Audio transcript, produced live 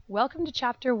Welcome to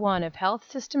Chapter 1 of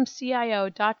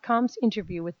HealthSystemCIO.com's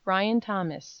interview with Brian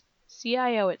Thomas,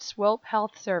 CIO at Swope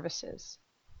Health Services.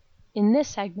 In this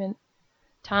segment,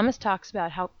 Thomas talks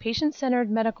about how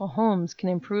patient-centered medical homes can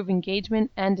improve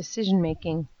engagement and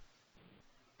decision-making,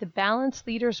 the balance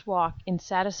leaders walk in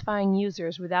satisfying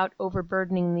users without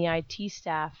overburdening the IT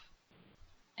staff,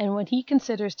 and what he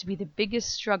considers to be the biggest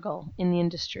struggle in the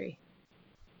industry.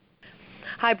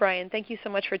 Hi, Brian. Thank you so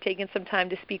much for taking some time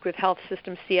to speak with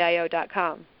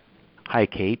HealthSystemCIO.com. Hi,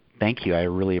 Kate. Thank you. I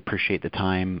really appreciate the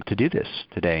time to do this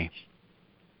today.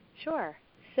 Sure.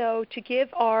 So to give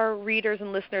our readers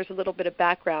and listeners a little bit of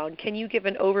background, can you give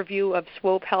an overview of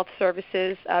Swope Health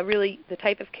Services, really the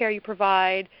type of care you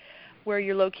provide, where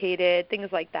you're located,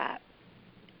 things like that?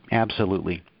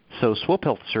 Absolutely. So Swope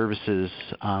Health Services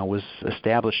was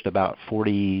established about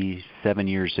 47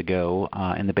 years ago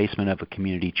in the basement of a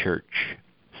community church.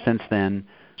 Since then,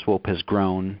 Swope has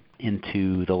grown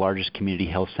into the largest community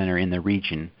health center in the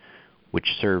region,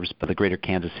 which serves the greater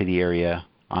Kansas City area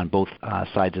on both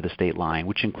sides of the state line,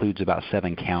 which includes about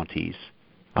 7 counties.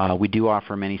 We do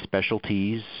offer many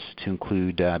specialties to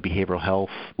include behavioral health,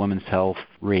 women's health,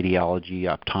 radiology,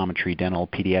 optometry, dental,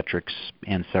 pediatrics,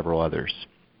 and several others.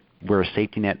 We're a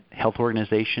safety net health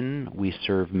organization. We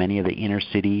serve many of the inner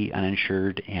city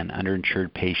uninsured and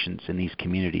underinsured patients in these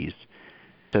communities.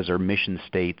 As our mission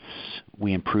states,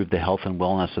 we improve the health and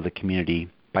wellness of the community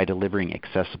by delivering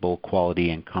accessible,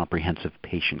 quality, and comprehensive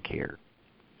patient care.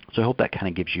 So I hope that kind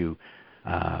of gives you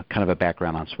kind of a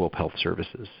background on Swope Health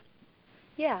Services.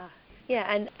 Yeah.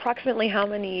 And approximately how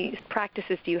many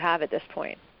practices do you have at this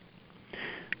point?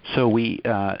 So we,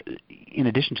 in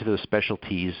addition to those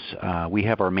specialties, we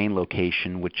have our main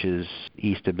location, which is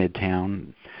east of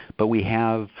Midtown, but we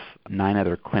have 9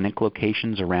 other clinic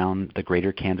locations around the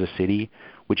greater Kansas City,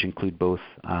 which include both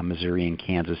Missouri and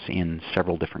Kansas in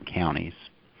several different counties.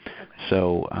 Okay.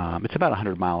 So it's about a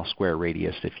 100-mile square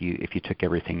radius if you took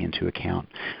everything into account.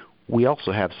 We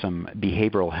also have some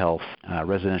behavioral health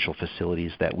residential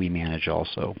facilities that we manage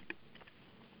also.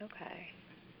 Okay.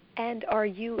 And are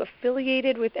you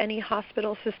affiliated with any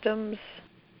hospital systems?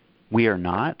 We are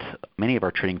not. Many of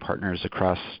our trading partners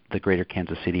across the greater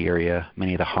Kansas City area,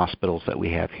 many of the hospitals that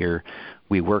we have here,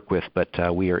 we work with, but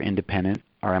we are independent.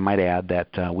 Or I might add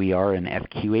that we are an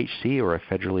FQHC, or a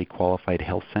federally qualified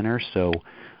health center, so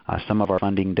some of our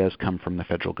funding does come from the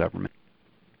federal government.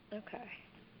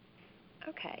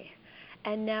 Okay.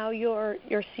 And now you're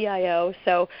CIO,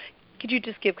 so could you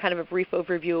just give kind of a brief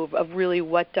overview of really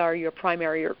what are your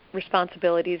primary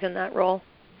responsibilities in that role?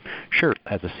 Sure.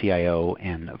 As a CIO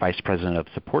and Vice President of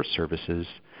Support Services,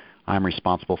 I'm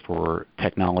responsible for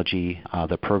technology,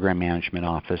 the program management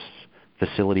office,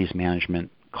 facilities management,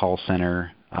 call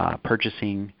center,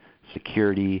 purchasing,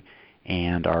 security,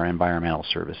 and our environmental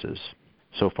services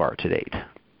so far to date.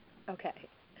 Okay.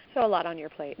 So a lot on your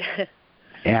plate.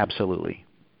 Absolutely.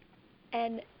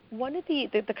 And one of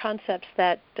the concepts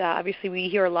that obviously we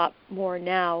hear a lot more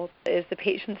now is the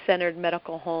patient-centered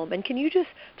medical home. And can you just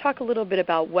talk a little bit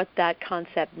about what that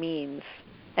concept means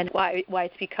and why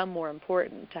it's become more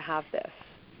important to have this?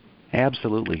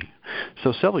 Absolutely.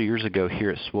 So several years ago here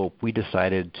at Swope, we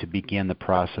decided to begin the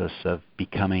process of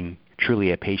becoming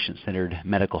truly a patient-centered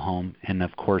medical home and,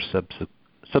 of course,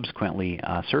 subsequently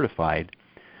certified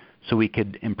so we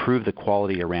could improve the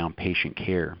quality around patient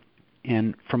care.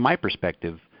 And from my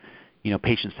perspective,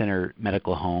 patient-centered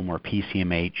medical home, or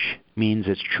PCMH, means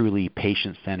it's truly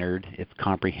patient-centered, it's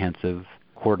comprehensive,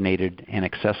 coordinated, and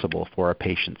accessible for our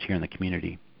patients here in the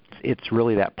community. It's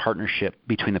really that partnership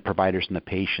between the providers and the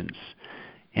patients,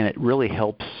 and it really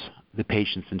helps the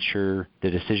patients ensure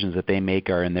the decisions that they make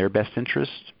are in their best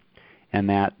interest, and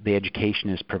that the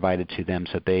education is provided to them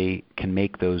so they can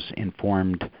make those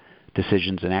informed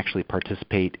decisions and actually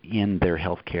participate in their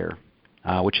health care,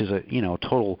 which is a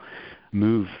total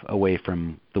move away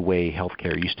from the way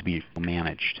healthcare used to be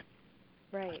managed.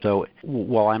 Right. So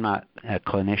while I'm not a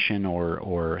clinician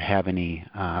or have any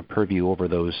purview over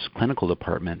those clinical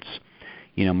departments,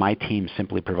 my team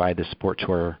simply provide the support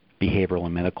to our behavioral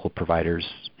and medical providers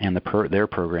and their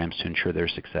programs to ensure their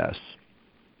success.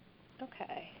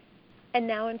 Okay. And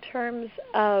now in terms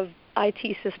of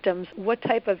IT systems, what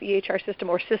type of EHR system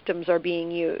or systems are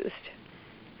being used?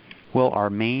 Well, our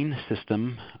main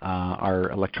system,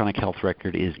 our electronic health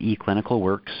record, is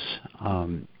eClinicalWorks.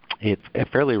 It's a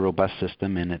fairly robust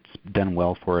system, and it's done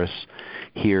well for us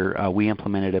here. We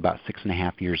implemented about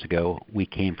 6.5 years ago. We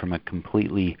came from a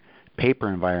completely paper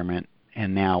environment,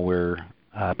 and now we're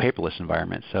a paperless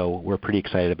environment, so we're pretty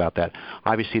excited about that.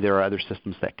 Obviously, there are other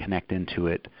systems that connect into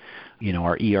it.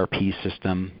 Our ERP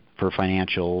system for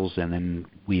financials, and then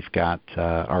we've got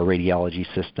our radiology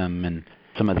system and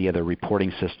some of the other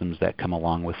reporting systems that come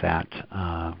along with that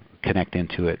connect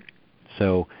into it.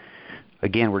 So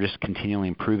again, we're just continually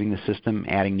improving the system,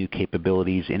 adding new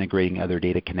capabilities, integrating other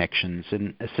data connections,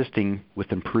 and assisting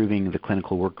with improving the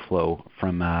clinical workflow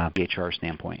from a HR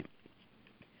standpoint.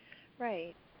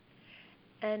 Right.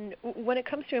 And when it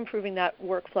comes to improving that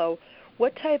workflow,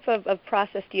 what type of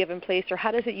process do you have in place, or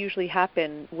how does it usually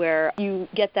happen where you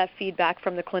get that feedback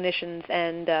from the clinicians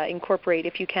and incorporate,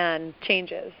 if you can,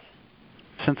 changes?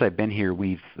 Since I've been here,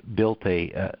 we've built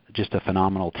just a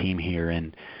phenomenal team here,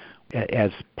 and as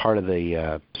part of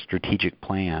the strategic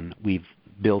plan, we've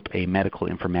built a medical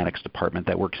informatics department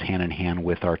that works hand in hand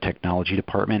with our technology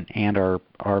department and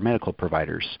our medical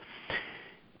providers.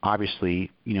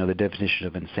 Obviously, the definition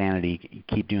of insanity,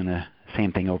 keep doing the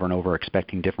same thing over and over,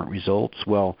 expecting different results.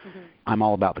 Well, I'm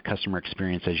all about the customer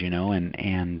experience, as you know,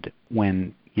 and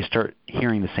when you start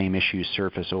hearing the same issues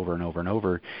surface over and over and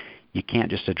over, you can't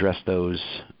just address those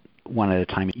one at a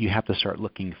time. You have to start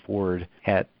looking forward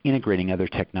at integrating other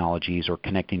technologies or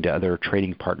connecting to other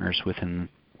trading partners within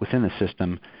the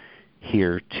system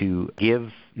here to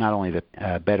give not only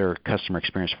the better customer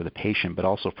experience for the patient, but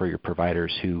also for your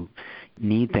providers who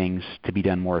need things to be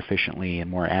done more efficiently and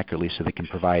more accurately so they can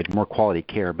provide more quality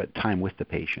care, but time with the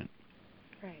patient.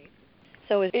 Right.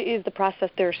 So is the process,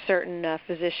 there are certain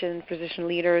physician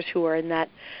leaders who are in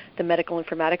the medical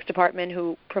informatics department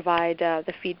who provide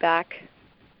the feedback?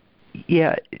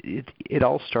 Yeah, it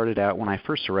all started out when I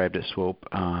first arrived at Swope,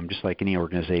 just like any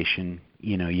organization.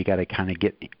 You got to kind of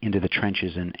get into the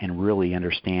trenches and really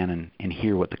understand and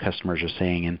hear what the customers are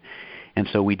saying. And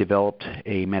so we developed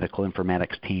a medical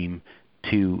informatics team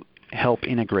to help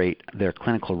integrate their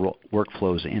clinical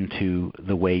workflows into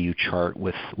the way you chart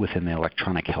within the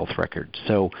electronic health record.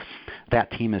 So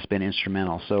that team has been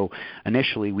instrumental. So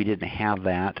initially we didn't have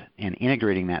that, and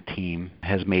integrating that team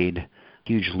has made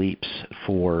huge leaps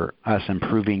for us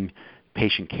improving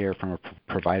patient care from a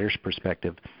provider's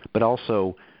perspective, but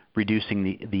also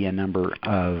reducing the number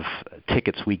of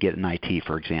tickets we get in IT,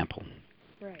 for example.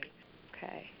 Right.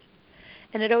 Okay.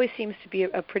 And it always seems to be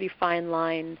a pretty fine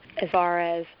line as far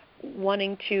as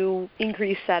wanting to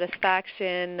increase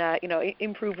satisfaction,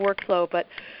 improve workflow, but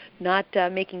not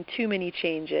making too many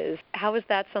changes. How is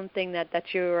that something that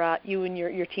you and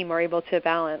your team are able to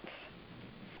balance?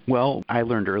 Well, I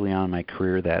learned early on in my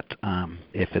career that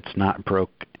if it's not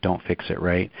broke, don't fix it,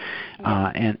 right?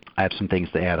 And I have some things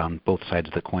to add on both sides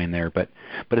of the coin there. But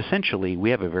essentially, we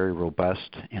have a very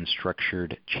robust and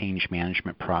structured change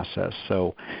management process.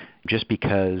 So just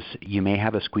because you may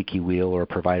have a squeaky wheel or a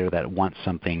provider that wants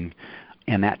something,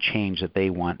 and that change that they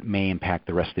want may impact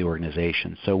the rest of the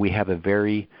organization. So we have a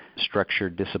very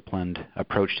structured, disciplined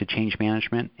approach to change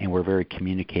management, and we're very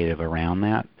communicative around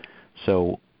that.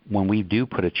 So when we do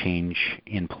put a change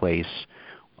in place,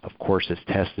 of course it's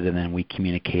tested, and then we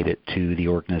communicate it to the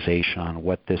organization on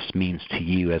what this means to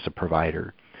you as a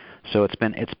provider. So it's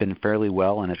been fairly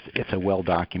well, and it's a well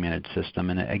documented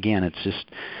system. And again, it's just,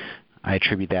 I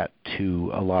attribute that to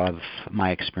a lot of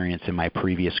my experience in my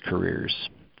previous careers.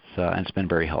 So and it's been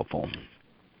very helpful.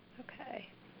 Okay.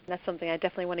 That's something I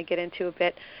definitely want to get into a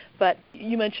bit. But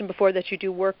you mentioned before that you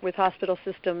do work with hospital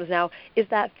systems. Now, is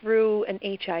that through an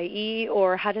HIE,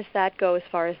 or how does that go as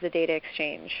far as the data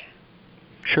exchange?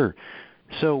 Sure.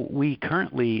 So we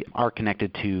currently are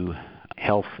connected to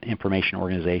Health Information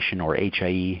Organization, or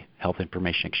HIE, Health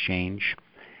Information Exchange.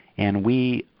 And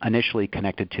we initially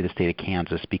connected to the state of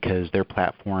Kansas because their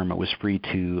platform was free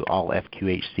to all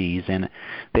FQHCs, and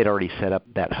they'd already set up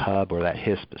that hub or that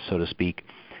HISP, so to speak.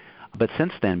 But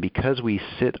since then, because we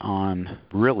sit on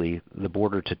really the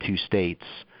border to two states,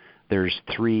 there's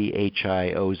 3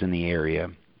 HIOs in the area.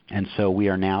 And so we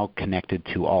are now connected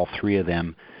to all 3 of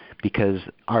them because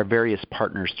our various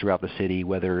partners throughout the city,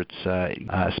 whether it's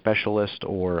a specialist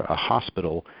or a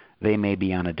hospital, they may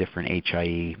be on a different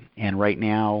HIE. And right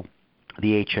now,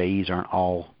 the HIEs aren't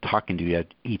all talking to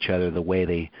each other the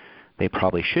way they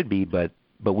probably should be, but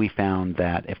we found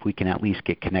that if we can at least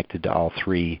get connected to all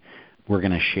 3, we're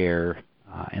going to share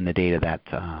in the data that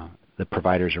the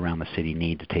providers around the city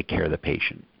need to take care of the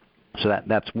patient. So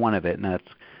that's one of it. And that's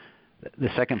the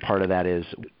second part of that is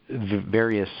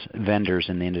various vendors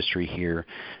in the industry here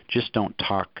just don't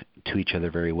talk to each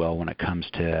other very well when it comes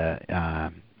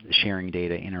to sharing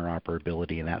data,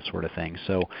 interoperability, and that sort of thing.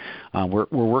 So we're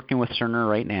working with Cerner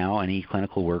right now and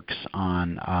eClinicalWorks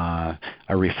on a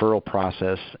referral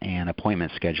process and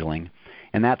appointment scheduling,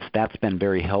 and that's been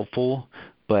very helpful.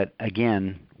 But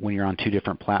again, when you're on 2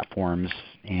 different platforms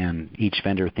and each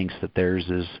vendor thinks that theirs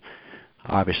is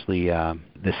obviously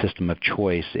the system of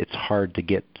choice, it's hard to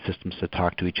get systems to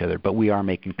talk to each other, but we are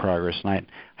making progress. And I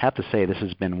have to say this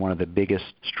has been one of the biggest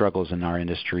struggles in our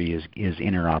industry is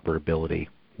interoperability.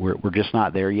 We're just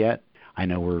not there yet. I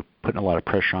know we're putting a lot of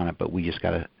pressure on it, but we just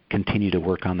got to continue to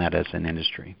work on that as an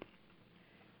industry.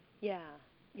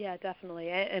 Yeah, definitely.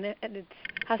 And it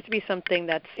has to be something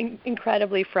that's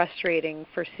incredibly frustrating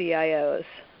for CIOs.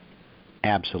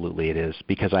 Absolutely it is,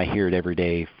 because I hear it every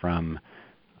day from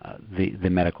the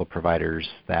medical providers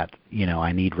that,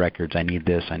 I need records, I need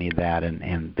this, I need that,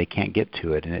 and they can't get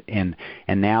to it.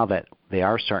 And now that they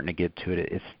are starting to get to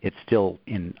it, it's still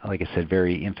in, like I said,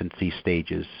 very infancy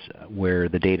stages where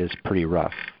the data is pretty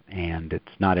rough and it's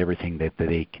not everything that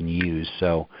they can use.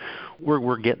 So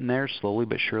we're getting there slowly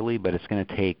but surely, but it's going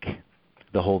to take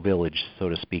the whole village, so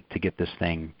to speak, to get this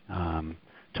thing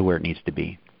to where it needs to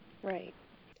be. Right.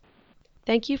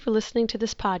 Thank you for listening to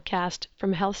this podcast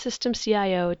from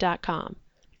healthsystemcio.com.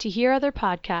 To hear other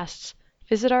podcasts,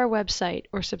 visit our website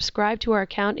or subscribe to our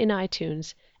account in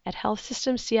iTunes at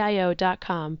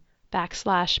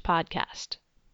healthsystemcio.com/podcast.